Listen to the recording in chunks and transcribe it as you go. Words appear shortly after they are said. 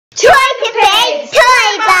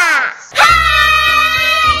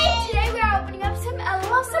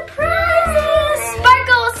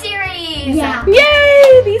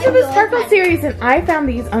Sparkle series, and I found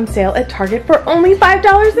these on sale at Target for only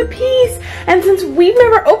 $5 a piece. And since we've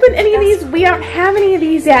never opened any of these, we don't have any of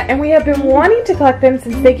these yet, and we have been wanting to collect them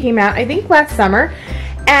since they came out, I think last summer.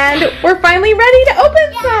 And we're finally ready to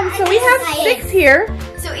open some. So we have 6 here.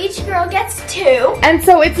 So each girl gets 2. And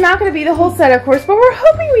so it's not going to be the whole set, of course, but we're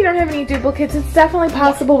hoping we don't have any duplicates. It's definitely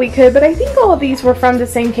possible we could, but I think all of these were from the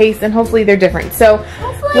same case, and hopefully they're different. So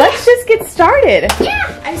let's just get started.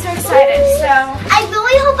 Yeah, I'm so excited. So I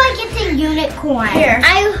really hope I get the unicorn. Here.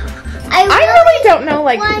 I really don't know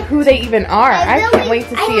who they even are. I can't wait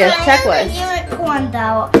to see a checklist. The unicorn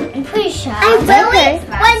though. I'm pretty sure. I really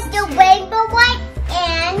want the rainbow one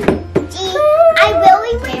and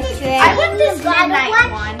I want this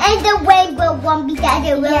midnight one and the rainbow one because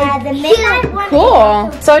it really the midnight one.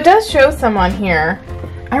 Cool. So it does show some on here.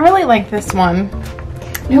 I really like this one.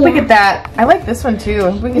 I hope we get that. I like this one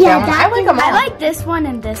too. We get that one. I like them all. I like this one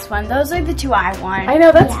and this one. Those are the 2 I want. I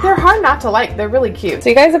know, they're hard not to like. They're really cute. So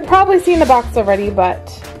you guys have probably seen the box already, but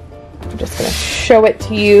I'm just going to show it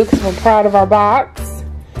to you because we're proud of our box.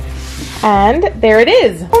 And there it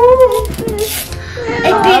is.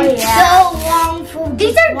 It's been so long for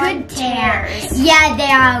these are good tears. Yeah, they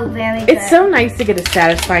are very good. It's so nice to get a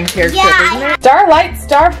satisfying tear clip, isn't it? Starlight,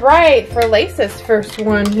 Star Bright for Lace's first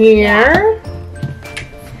one here.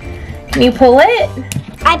 Can you pull it?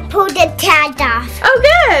 I pulled the tag off.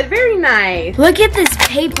 Oh, good. Very nice. Look at this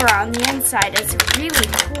paper on the inside. It's really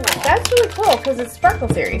cool. That's really cool because it's Sparkle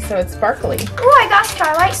series, so it's sparkly. Oh, I got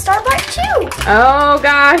Starlight, Starbright too. Oh,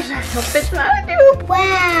 gosh. I hope it's not a dupe.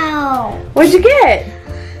 Wow. What'd you get?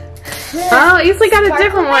 Oh, Easley got a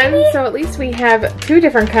different one, so at least we have 2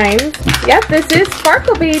 different kinds. Yep, this is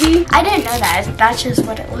Sparkle Baby. I didn't know that. That's just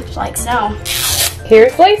what it looked like, so.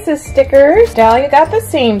 Here's Lace's stickers. Dahlia got the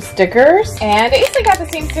same stickers. And Easley got the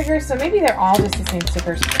same stickers, so maybe they're all just the same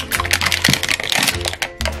stickers.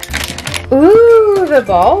 Ooh, the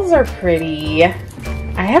balls are pretty.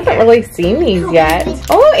 I haven't really seen these yet.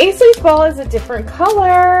 Oh, Easley's ball is a different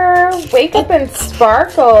color. Wake Up and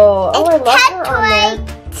Sparkle. Oh, I love her on there.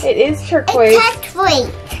 It is turquoise.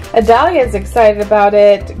 Adalia's excited about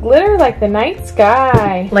it. Glitter like the night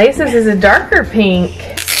sky. Lace's is a darker pink.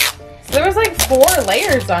 So there was like 4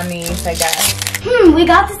 layers on these, I guess. We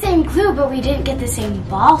got the same glue, but we didn't get the same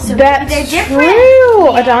ball, so that's maybe they're different.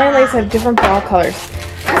 True. Yeah. Adalia and Lace have different ball colors.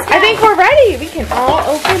 I think we're ready. We can all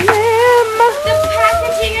open them. The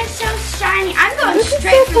packaging is so shiny. I'm going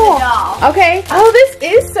straight for the doll. Okay. Oh, this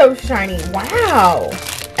is so shiny. Wow.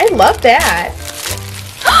 I love that.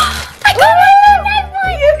 I got one!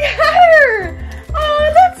 You got her!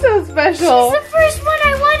 Oh, that's so special. She's the first one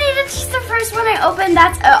I wanted, and she's the first one I opened.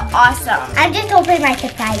 That's awesome. I'm just opening my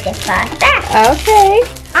surprise gift first. Okay.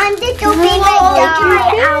 I'm just opening my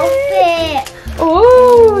outfit.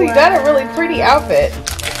 Ooh, you got a really pretty outfit.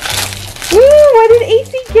 Ooh, what did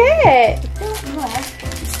AC get?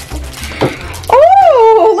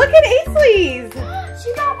 Oh, look at Ainsley's.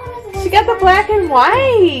 She got the black and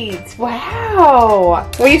white. Wow.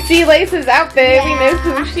 We see Lace's outfit. Yeah. We know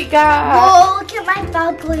who she got. Oh, look at my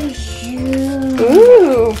bubbly shoes.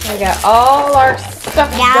 Ooh, we got all our stuff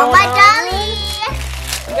now going my on. dolly.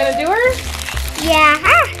 You gonna do her? Yeah.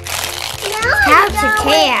 How's the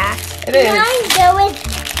care? It is.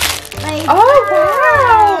 Oh,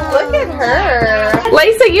 wow. Look at her.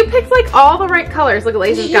 Lacey, you picked like all the right colors. Look at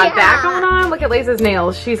Lacey's got that going on. Look at Lacey's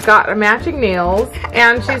nails. She's got matching nails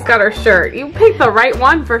and she's got her shirt. You picked the right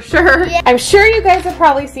one for sure. Yeah. I'm sure you guys have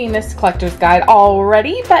probably seen this collector's guide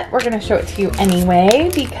already, but we're going to show it to you anyway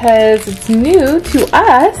because it's new to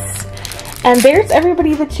us. And there's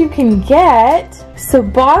everybody that you can get. So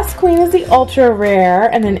Boss Queen is the ultra rare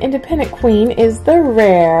and then Independent Queen is the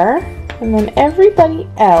rare. And then everybody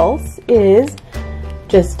else is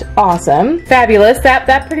just awesome. Fabulous.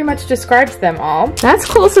 That pretty much describes them all. That's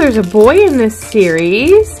cool. So there's a boy in this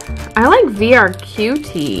series. I like VR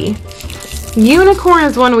Cutie. Unicorn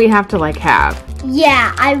is one we have to like have.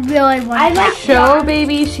 Yeah, I really want that. Show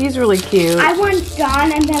Baby, she's really cute. I want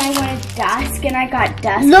Dawn and then I wanted Dusk and I got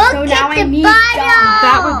Dusk. Look so at now the I need bottle. Dawn.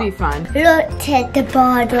 That would be fun. Look at the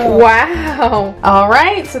bottle. Wow. All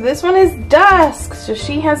right, so this one is Dusk. So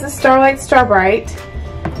she has the Starlight Starbright.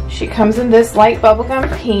 She comes in this light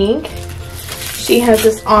bubblegum pink. She has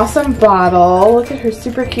this awesome bottle. Look at her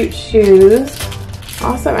super cute shoes.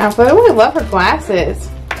 Awesome outfit. Oh, I love her glasses.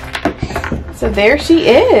 So there she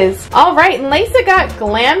is. All right, and Lacey got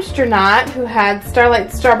Glamstronaut, who had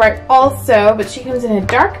Starlight Starbright also, but she comes in a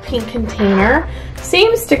dark pink container.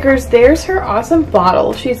 Same stickers. There's her awesome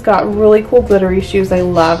bottle. She's got really cool glittery shoes I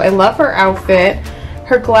love. I love her outfit.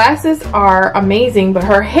 Her glasses are amazing, but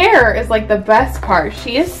her hair is like the best part.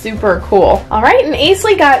 She is super cool. All right, and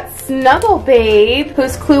Aisley got Snuggle Babe,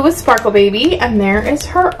 whose clue was Sparkle Baby, and there is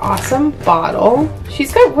her awesome bottle.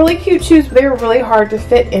 She's got really cute shoes, but they're really hard to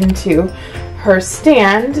fit into her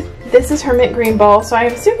stand. This is her mint green ball, so I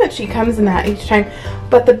assume that she comes in that each time.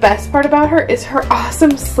 But the best part about her is her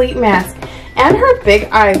awesome sleep mask and her big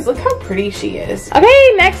eyes. Look how pretty she is.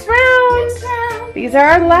 Okay, next round. These are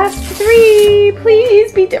our last 3.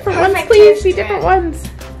 Please be different ones. Please be different ones.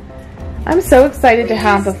 I'm so excited to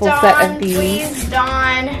have the full set of these. Please,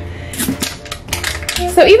 Dawn.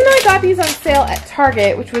 So even though I got these on sale at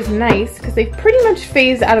Target, which was nice because they've pretty much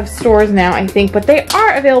phased out of stores now, I think, but they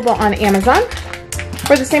are available on Amazon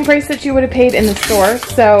for the same price that you would have paid in the store.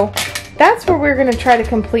 So that's where we're going to try to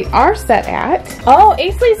complete our set at. Oh,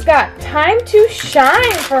 Aisley's got Time to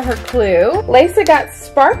Shine for her clue. Laysa got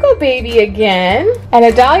Sparkle Baby again. And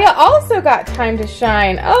Adalia also got Time to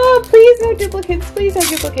Shine. Oh, please no duplicates. Please no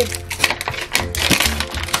duplicates.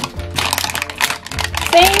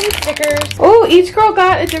 Same stickers. Oh, each girl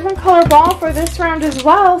got a different color ball for this round as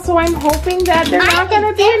well, so I'm hoping that there's not going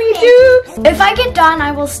to be any dupes. If I get Dawn,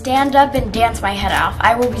 I will stand up and dance my head off.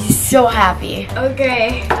 I will be so happy.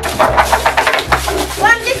 Okay.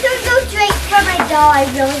 Well, I'm just going to go straight for my doll. I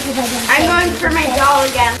really hope I don't. I'm going for my doll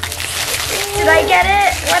again. Did I get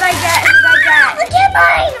it? What'd I get? What did I get? Look at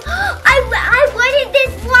mine. I wanted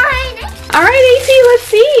this one. All right, AC, let's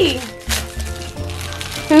see.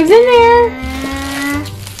 Who's in there?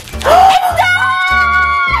 It's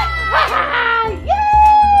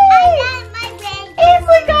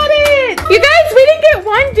Aisley got it! You guys, we didn't get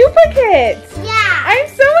 1 duplicate! Yeah! I'm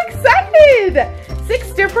so excited!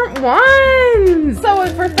 6 different ones! So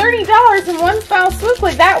for $30 in one foul swoop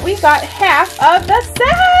like that, we got half of the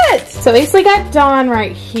set! So Aisley got Dawn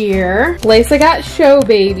right here. Laysa got Show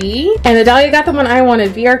Baby. And Adalia got the one I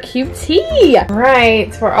wanted, VRQT.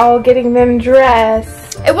 Right, we're all getting them dressed.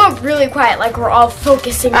 It went really quiet, like we're all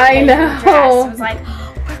focusing on I know. It was like,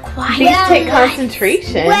 we're quiet. These take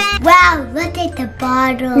concentration. Wow, look at the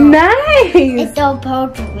bottle. Nice! It's all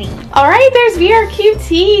powdery. Alright, there's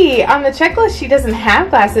VRQT. On the checklist, she doesn't have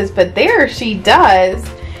glasses, but there she does.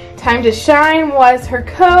 Time to Shine was her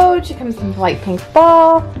code. She comes in the light pink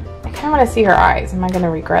ball. I kind of want to see her eyes. Am I going to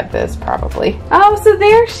regret this? Probably. Oh, so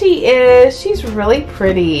there she is. She's really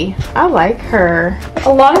pretty. I like her.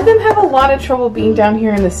 A lot of them have a lot of trouble being down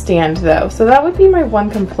here in the stand though. So that would be my one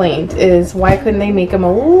complaint, is why couldn't they make them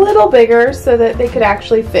a little bigger so that they could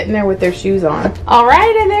actually fit in there with their shoes on.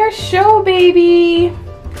 Alright, and there's Show Baby.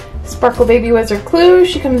 Sparkle Baby was her clue.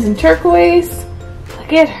 She comes in turquoise.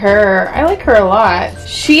 Look at her. I like her a lot.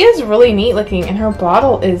 She is really neat looking and her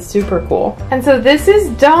bottle is super cool. And so this is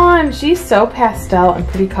Dawn. She's so pastel and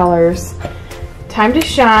pretty colors. Time to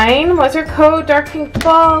Shine was her code, dark pink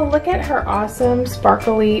ball. Look at her awesome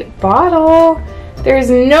sparkly bottle. There's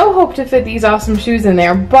no hope to fit these awesome shoes in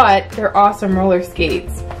there, but they're awesome roller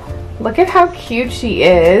skates. Look at how cute she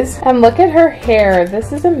is. And look at her hair.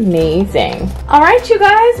 This is amazing. All right, you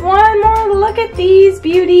guys, one more look at these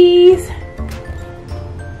beauties.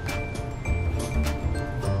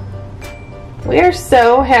 We are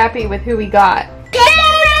so happy with who we got.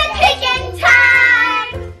 Picking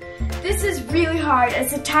time! This is really hard.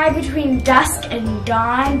 It's a tie between Dusk and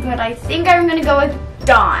Dawn, but I think I'm gonna go with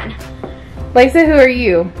Dawn. Laysa, who are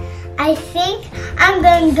you? I think I'm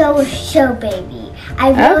gonna go with Show Baby.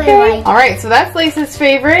 I really like. All right, so that's Laysa's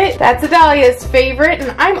favorite. That's Adalia's favorite,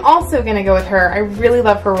 and I'm also gonna go with her. I really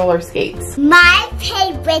love her roller skates. My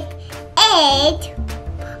favorite is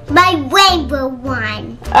my rainbow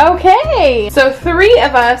one. Okay, so 3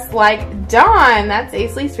 of us like Dawn. That's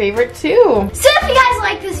Aisley's favorite too. So if you guys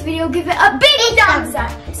like this video, give it a big thumbs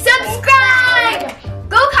up. Subscribe!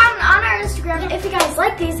 Go comment on our Instagram if you guys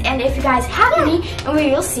like these and if you guys have any, and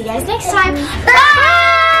we will see you guys next time. Bye!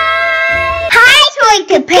 Hi,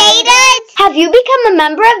 Toy Capaders! Have you become a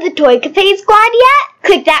member of the Toy Capades squad yet?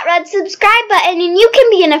 Click that red subscribe button and you can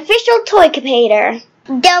be an official Toy Capader.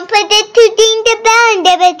 Don't forget to ding the bell and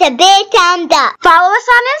give it a big thumbs up. Follow us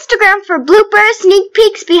on Instagram for bloopers, sneak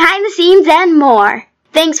peeks, behind the scenes, and more.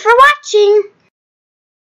 Thanks for watching.